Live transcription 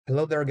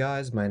Hello there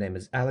guys, my name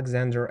is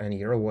Alexander and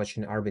you're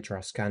watching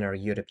ArbitrageScanner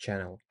YouTube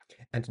channel.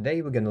 And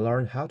today we're gonna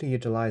learn how to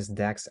utilize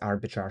DEX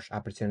arbitrage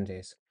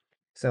opportunities.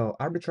 So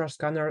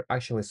ArbitrageScanner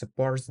actually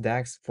supports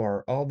DEX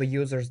for all the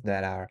users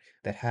that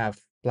have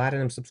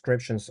platinum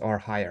subscriptions or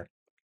higher.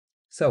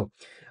 So,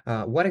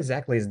 what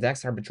exactly is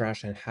DEX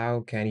arbitrage and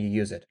how can you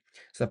use it?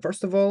 So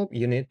first of all,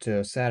 you need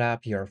to set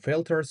up your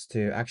filters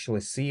to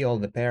actually see all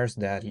the pairs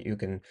that you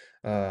can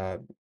uh,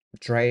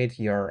 trade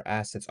your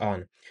assets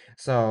on.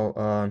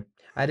 So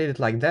I did it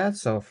like that.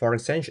 So for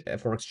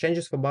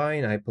exchanges for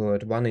buying, I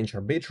put 1-inch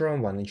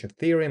Arbitrum, 1-inch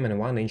Ethereum, and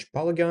 1-inch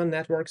Polygon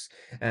networks.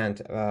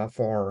 And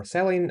for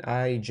selling,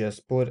 I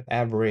just put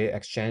every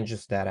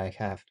exchanges that I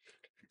have.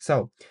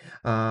 So,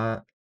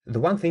 the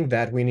one thing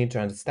that we need to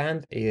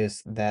understand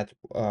is that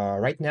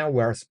right now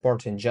we're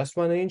supporting just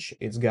 1-inch.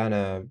 It's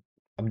gonna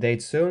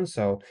update soon.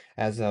 So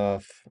as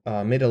of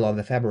middle of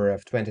the February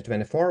of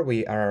 2024,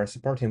 we are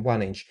supporting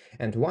 1-inch.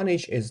 And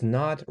 1-inch is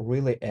not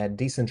really a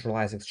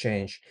decentralized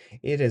exchange.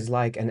 It is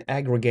like an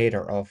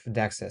aggregator of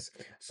DEXs.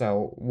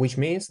 So which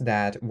means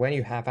that when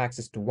you have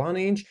access to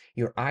 1-inch,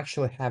 you're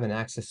actually having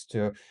access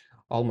to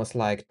almost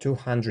like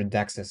 200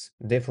 DEXs,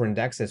 different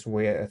DEXs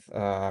with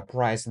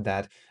price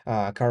that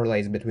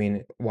correlates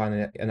between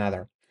one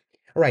another.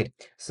 All right,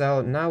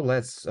 so now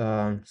let's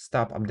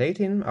stop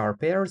updating our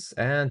pairs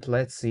and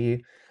let's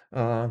see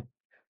uh,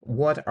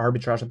 what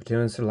arbitrage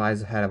opportunity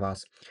lies ahead of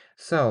us.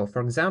 So,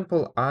 for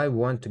example, I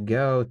want to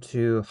go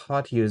to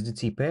hot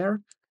USDT pair.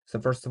 So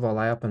first of all,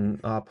 I open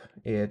up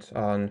it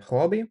on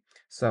Hobby,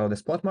 so the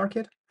spot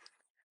market,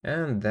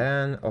 and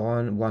then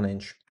on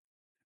 1-inch,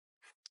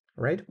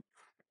 right?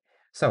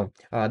 So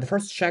the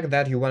first check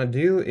that you want to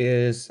do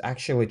is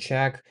actually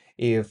check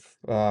if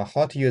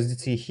hot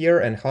USDT here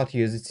and hot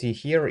USDT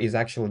here is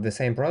actually the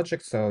same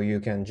project. So you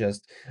can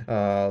just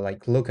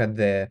like look at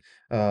the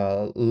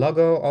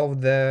logo of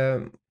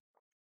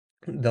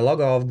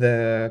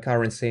the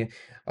currency.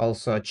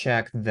 Also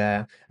check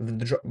the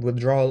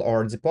withdrawal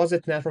or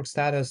deposit network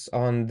status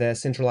on the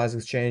centralized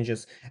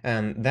exchanges,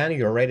 and then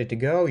you're ready to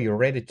go. You're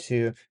ready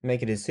to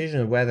make a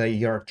decision whether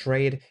your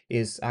trade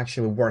is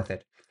actually worth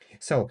it.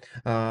 So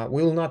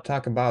we will not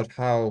talk about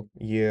how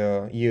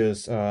you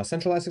use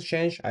centralized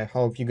exchange. I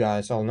hope you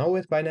guys all know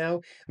it by now,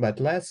 but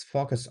let's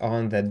focus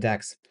on the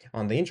DEX,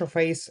 on the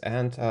interface,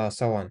 and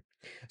so on.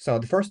 So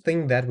the first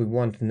thing that we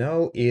want to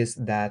know is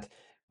that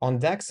on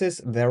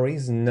DEXs, there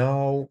is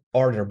no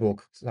order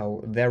book.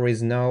 So there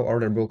is no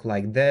order book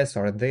like this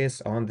or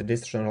this on the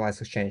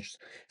decentralized exchange.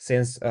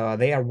 Since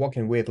they are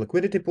working with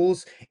liquidity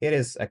pools, it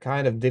is a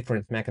kind of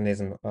different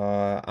mechanism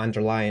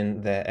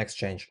underlying the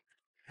exchange.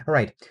 All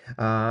right,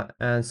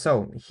 and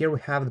so here we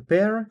have the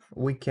pair.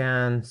 We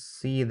can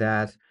see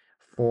that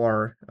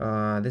for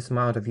this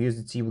amount of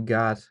USDT, we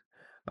got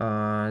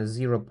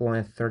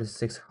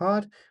 0.36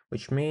 hot,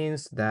 which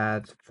means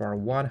that for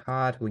one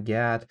hot, we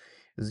get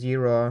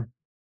 0.002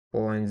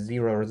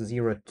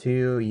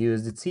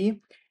 USDT,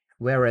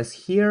 whereas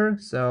here,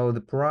 so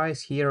the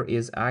price here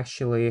is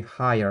actually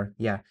higher.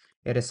 Yeah,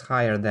 it is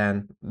higher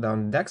than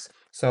DEX.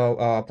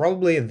 So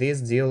probably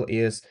this deal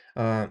is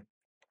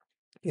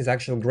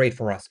actually great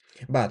for us.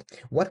 But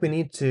what we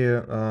need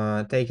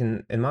to take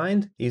in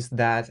mind is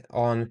that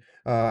on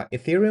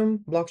Ethereum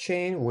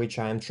blockchain, which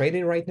I'm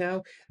trading right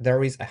now,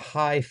 there is a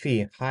high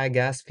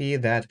gas fee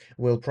that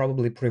will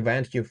probably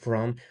prevent you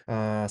from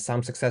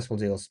some successful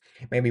deals.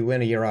 Maybe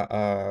when you're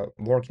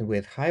working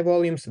with high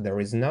volumes,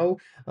 there is no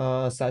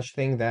such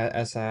thing that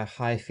as a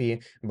high fee,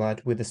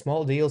 but with the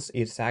small deals,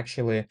 it's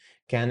actually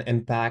can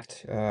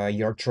impact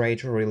your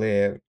trade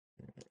really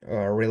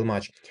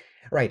much.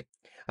 Right.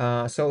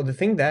 So the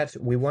thing that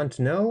we want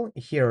to know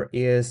here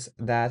is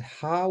that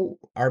how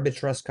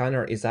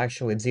ArbitrageScanner is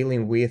actually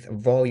dealing with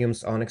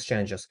volumes on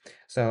exchanges.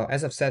 So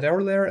as I've said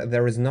earlier,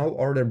 there is no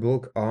order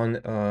book on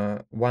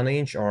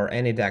 1-inch or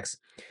any DEX.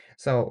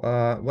 So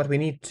what we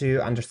need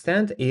to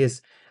understand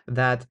is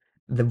that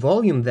the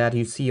volume that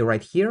you see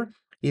right here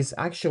is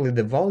actually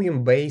the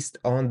volume based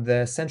on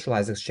the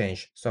centralized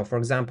exchange. So for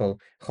example,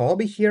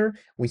 Hobby here,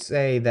 we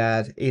say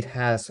that it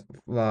has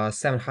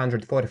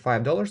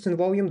 $745 in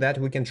volume that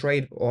we can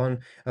trade on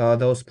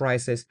those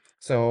prices.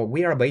 So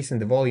we are basing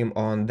the volume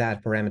on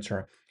that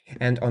parameter.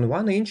 And on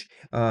 1-inch,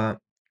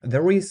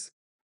 there is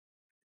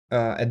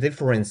a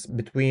difference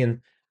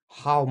between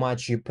how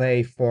much you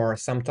pay for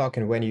some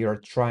token when you're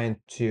trying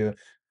to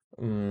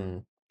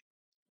um,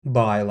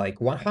 buy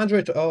like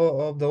 100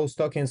 of those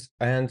tokens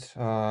and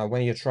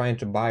when you're trying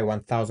to buy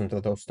 1000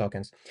 of those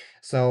tokens.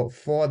 So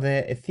for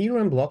the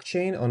Ethereum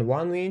blockchain on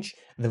 1-inch,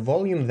 the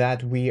volume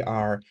that we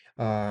are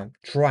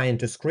trying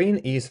to screen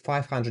is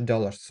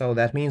 $500. So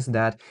that means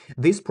that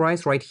this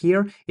price right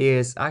here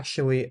is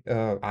actually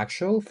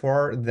actual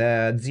for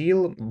the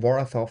deal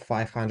worth of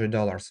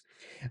 $500.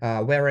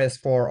 Whereas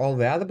for all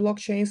the other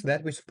blockchains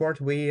that we support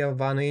via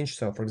 1-inch,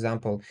 so for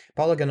example,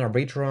 Polygon,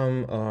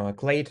 Arbitrum,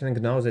 Clayton,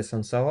 Gnosis,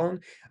 and so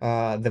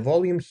on, the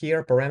volume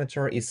here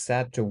parameter is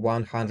set to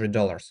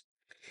 $100.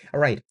 All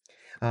right.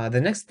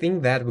 The next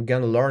thing that we're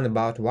gonna learn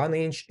about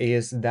 1-inch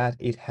is that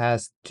it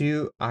has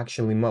two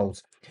actually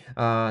modes.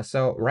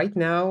 So right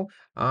now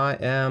I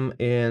am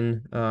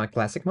in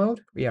classic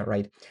mode. Yeah,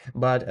 right.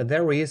 But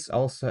there is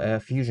also a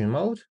fusion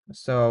mode.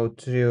 So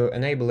to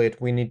enable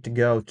it, we need to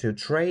go to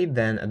trade,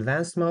 then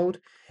advanced mode.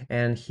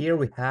 And here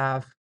we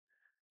have,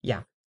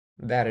 yeah,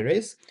 that it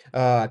is,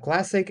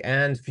 classic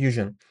and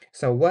fusion.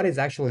 So what is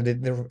actually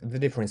the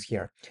difference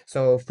here?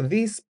 So for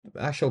this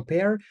actual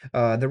pair,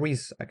 there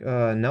is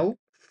no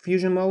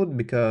fusion mode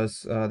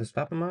because the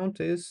swap amount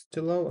is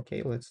too low.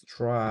 Okay, let's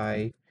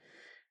try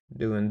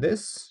doing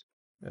this.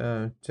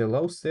 Too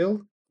low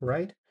still,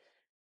 right?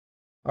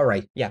 All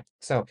right, yeah.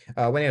 So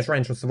when you're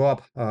trying to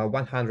swap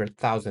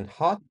 100,000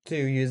 hot to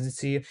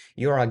USDC,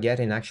 you are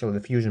getting actually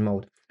the fusion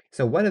mode.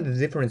 So what is the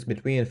difference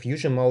between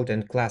fusion mode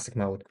and classic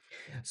mode?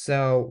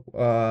 So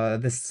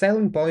the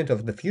selling point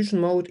of the fusion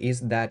mode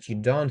is that you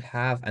don't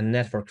have a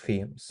network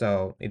fee.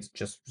 So it's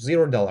just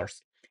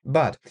 $0.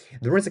 But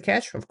there is a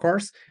catch, of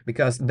course,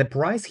 because the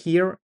price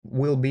here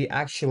will be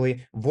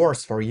actually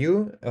worse for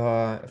you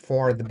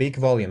for the big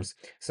volumes.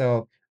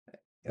 So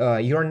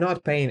you're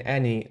not paying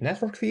any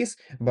network fees,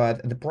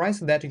 but the price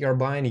that you're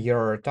buying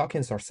your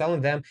tokens or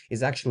selling them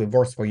is actually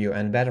worse for you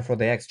and better for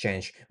the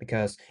exchange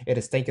because it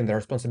is taking the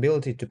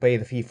responsibility to pay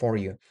the fee for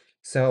you.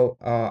 So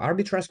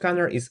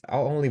ArbitrageScanner is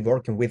only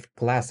working with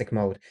classic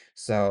mode.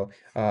 So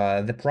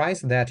the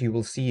price that you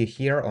will see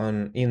here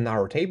on in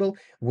our table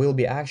will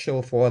be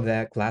actual for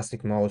the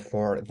classic mode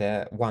for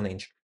the 1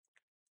 inch.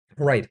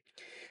 Right.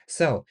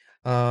 So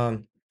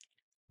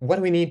what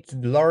we need to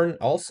learn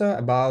also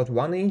about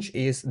 1 inch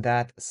is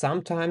that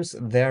sometimes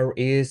there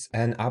is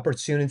an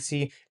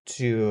opportunity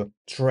to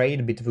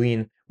trade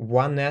between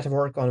one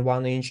network on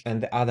 1 inch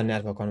and the other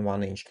network on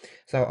 1 inch.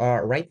 So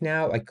right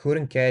now I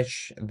couldn't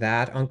catch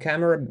that on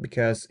camera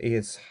because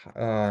it's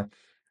a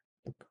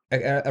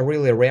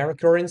really rare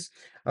occurrence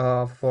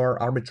for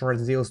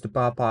arbitrage deals to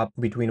pop up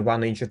between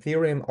 1 inch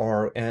Ethereum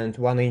and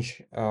 1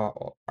 inch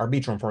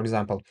Arbitrum, for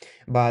example.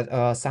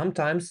 But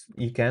sometimes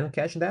you can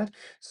catch that.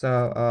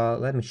 So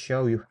let me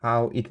show you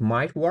how it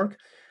might work.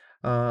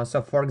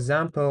 So for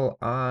example,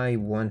 I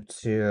want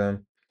to,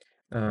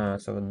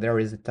 so there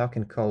is a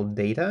token called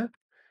data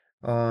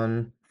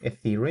on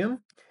Ethereum,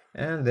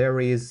 and there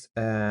is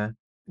a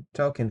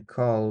token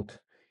called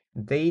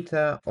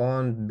data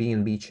on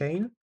BNB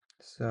chain.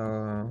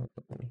 So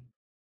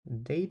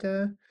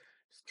data,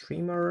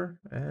 streamer,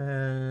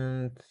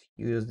 and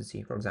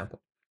USDC, for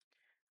example.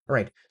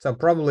 Right. So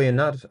probably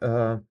not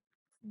a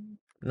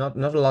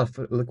lot of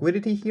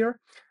liquidity here,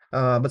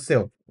 but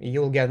still,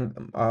 you'll get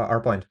our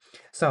point.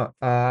 So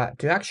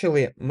to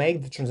actually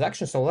make the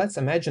transaction, so let's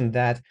imagine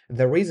that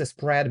there is a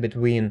spread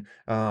between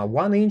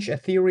 1 inch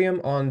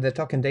Ethereum on the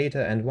token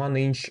data and 1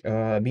 inch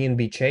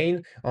BNB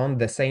chain on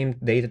the same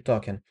data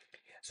token.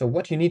 So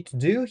what you need to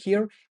do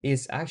here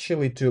is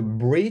actually to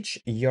bridge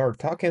your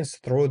tokens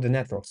through the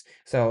networks.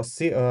 So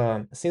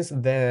since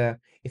the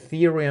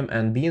Ethereum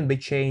and BNB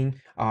chain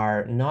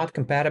are not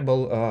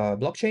compatible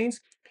blockchains,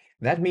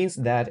 that means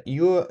that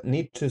you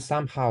need to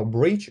somehow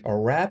bridge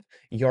or wrap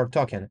your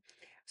token.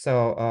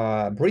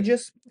 So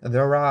bridges,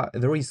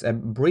 there is a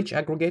bridge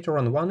aggregator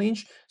on 1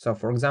 inch. So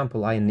for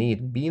example, I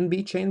need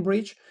BNB chain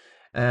bridge,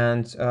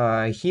 and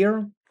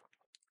here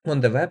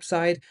on the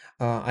website,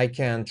 I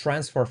can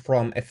transfer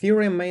from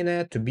Ethereum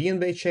mainnet to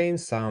BNB chain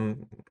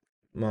some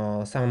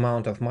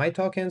amount of my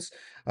tokens.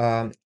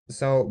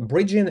 So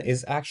bridging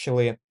is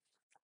actually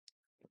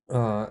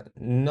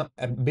not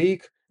a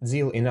big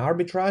deal in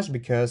arbitrage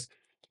because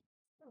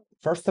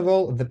first of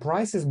all, the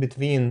prices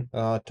between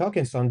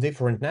tokens on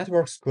different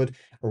networks could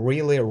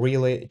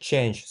really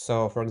change.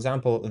 So for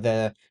example,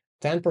 the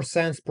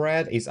 10%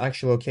 spread is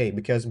actually okay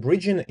because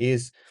bridging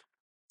is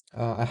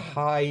a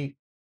high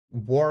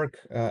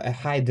a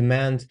high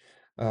demand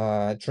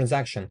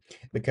transaction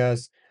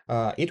because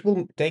it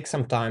will take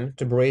some time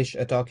to bridge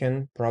a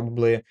token.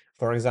 Probably,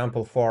 for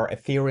example, for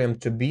Ethereum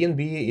to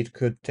BNB, it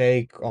could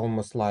take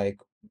almost like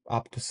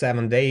up to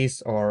 7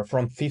 days or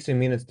from 15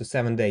 minutes to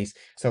 7 days.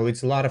 So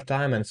it's a lot of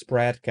time and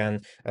spread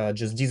can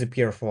just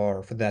disappear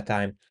for that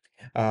time.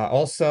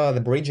 Also,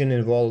 the bridging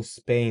involves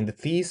paying the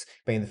fees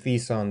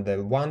on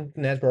the one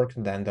network,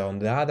 then on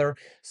the other.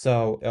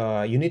 So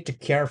you need to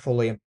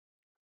carefully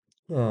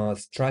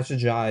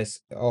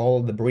strategize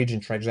all the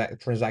bridging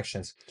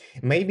transactions.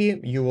 Maybe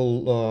you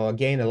will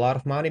gain a lot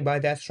of money by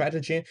that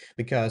strategy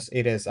because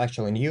it is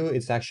actually new,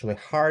 it's actually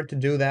hard to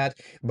do that,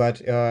 but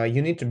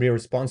you need to be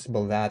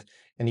responsible that,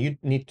 and you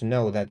need to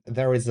know that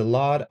there is a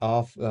lot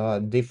of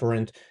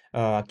different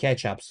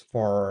catch-ups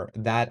for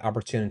that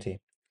opportunity.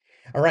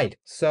 All right,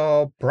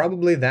 so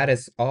probably that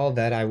is all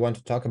that I want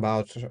to talk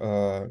about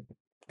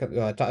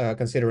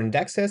considering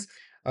DEXs.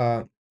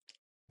 Uh,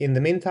 in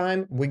the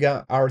meantime,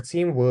 our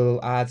team will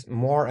add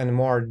more and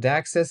more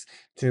DEXs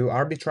to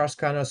arbitrage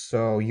scanners,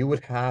 so you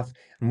would have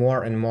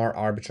more and more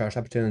arbitrage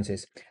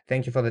opportunities.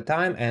 Thank you for the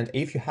time, and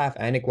if you have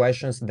any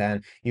questions,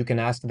 then you can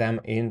ask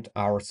them in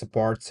our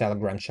support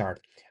Telegram chat.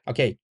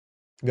 Okay,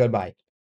 goodbye.